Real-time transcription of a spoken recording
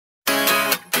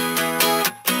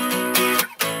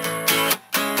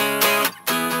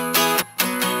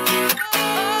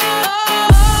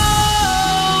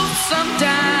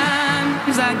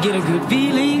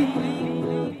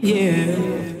yeah.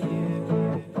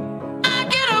 I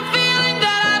get a feeling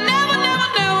that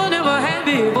I never had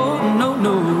before.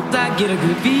 No, I get a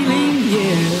good feeling,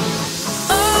 yeah.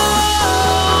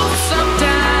 Oh,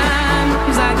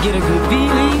 sometimes I get a good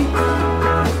feeling,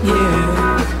 yeah.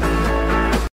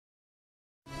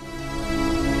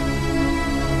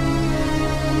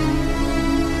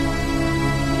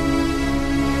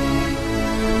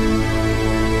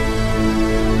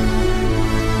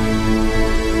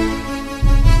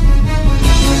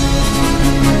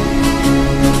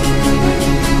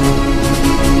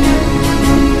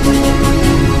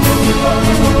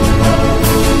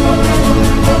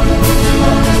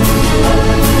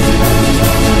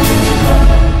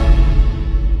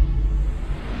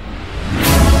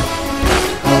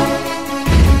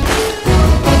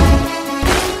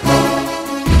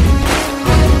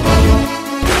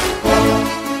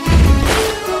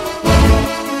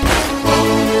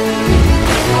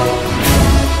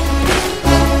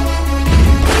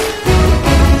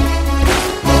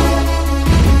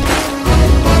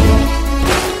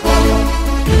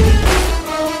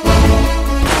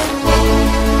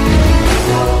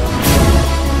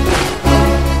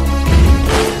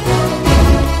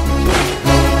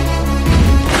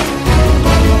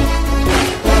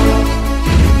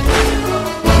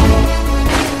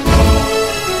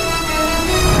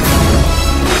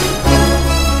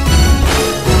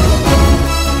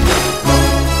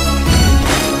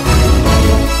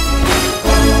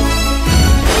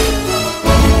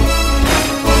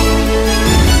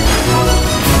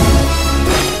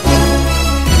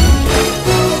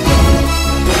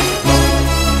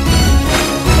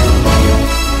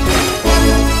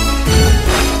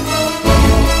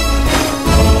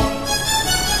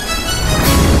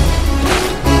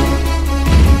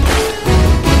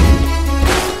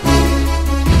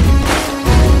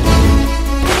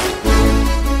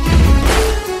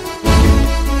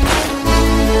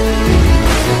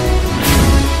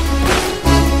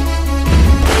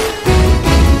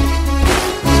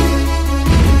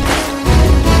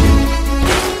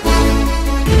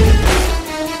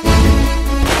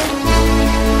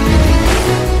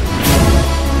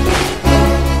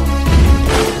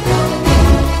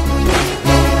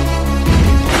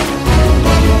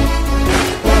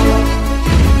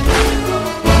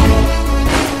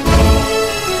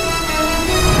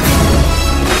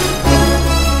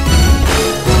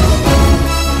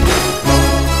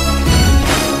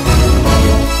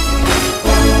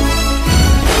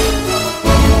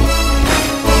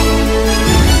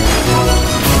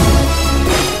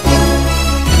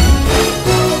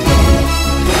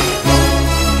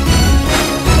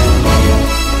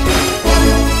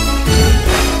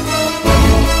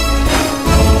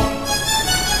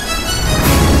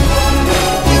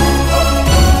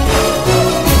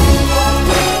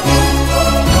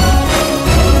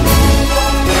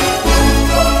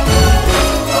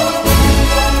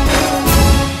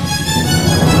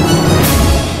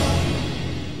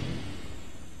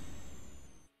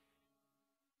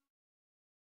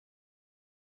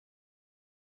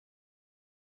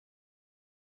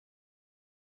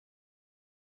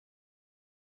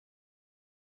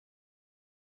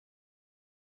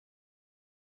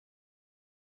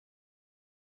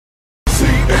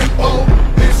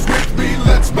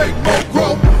 Make more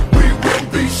grow. We will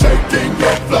be shaking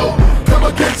your flow. Come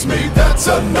against me, that's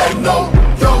a no-no,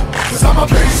 yo. Cause I'm a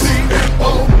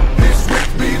KCMO. It's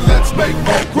with me, let's make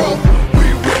more grow.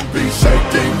 We will be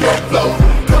shaking your flow.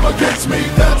 Come against me,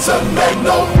 that's a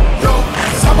no-no, yo.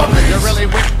 Cause I'm a beast. You're really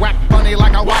wick-wack funny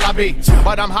like a wallaby,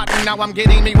 but I'm hot and now I'm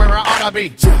getting me where I oughta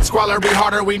be. Squalor be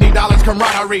harder, we need dollars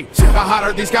camaraderie. The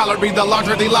hotter the scholarly, the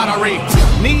larger the lottery.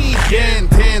 Need yen,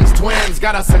 tens, twins,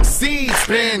 gotta succeed.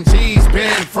 Spin, cheese,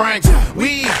 Ben, Franks.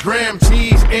 We grim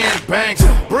cheese in banks.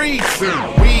 Breathe soon,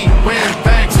 we win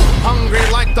thanks. Hungry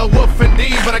like the wolf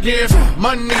indeed, but I give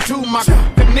money to my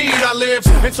need. I live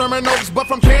in Sherman Oaks, but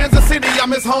from Kansas City. I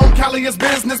miss home, Cali is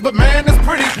business, but man, it's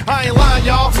pretty. I ain't lying,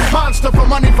 y'all. Monster for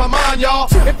money for mine, y'all.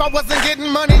 If I wasn't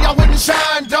getting money, I wouldn't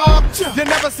shine, dog. You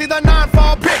never see the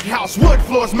 9-fall big house. Wood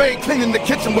floors made clean in the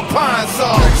kitchen with pine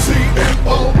saw.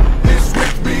 KCMO is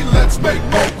with me, let's make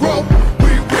more grow.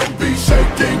 We will be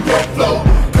shaking your flow.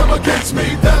 Come against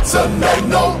me, that's a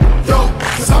no-no, yo.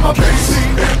 Cause I'm a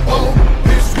KCMO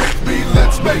is with me,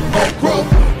 let's make more grow.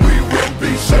 We will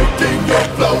be shaking your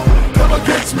flow. Come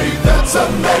against me, that's a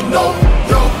no-no,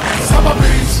 yo. Cause I'm a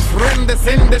beast. In this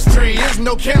industry is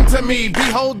no kin to me.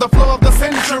 Behold the flow of the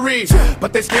century.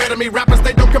 But they scared of me, rappers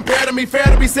they don't compare to me. Fair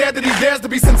to be said that he dares to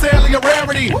be sincerely a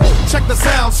rarity. Check the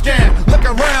sound scan, look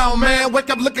around, man. Wake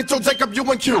up, look at your Jacob, you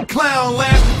and Q. Clown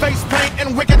land, face paint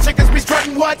and wicked chickens be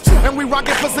strutting what? And we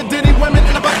rockin' for sedity women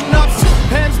in the button-ups.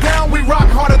 Hands down, we rock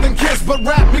harder than Kiss, but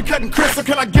rap we cutting Chris. So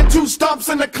can I get 2 stumps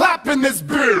and a clap in this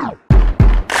beer?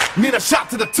 Need a shot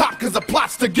to the top cause the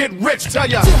plot's to get rich. Tell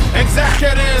ya,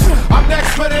 executives, I'm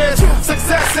next for this.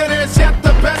 Success it is, yet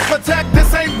the best protect.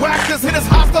 This ain't whack, this hit is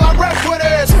hostile, I wreck with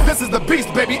it. This is the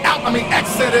beast, baby, out, I mean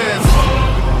exodus.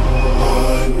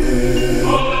 I'm in,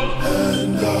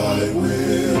 and I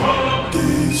will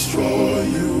destroy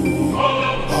you.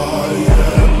 I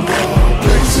am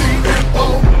the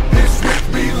KCMO, is with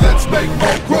me, let's make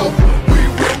more growth. We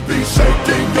will be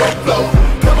shaking your flow.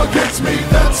 Come against me,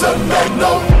 that's a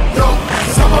no-no.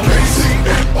 I'm a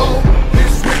KCMO,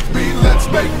 is with me, let's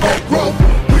make more growth.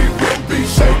 We will be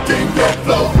shaking your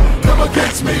flow. Come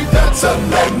against me, that's a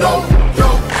no-no.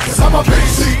 Cause I'm a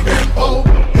KCMO,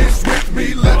 is with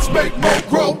me, let's make more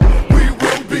growth. We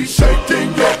will be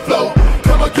shaking your flow.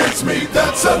 Come against me,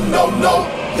 that's a no-no.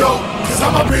 Cause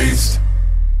I'm a beast.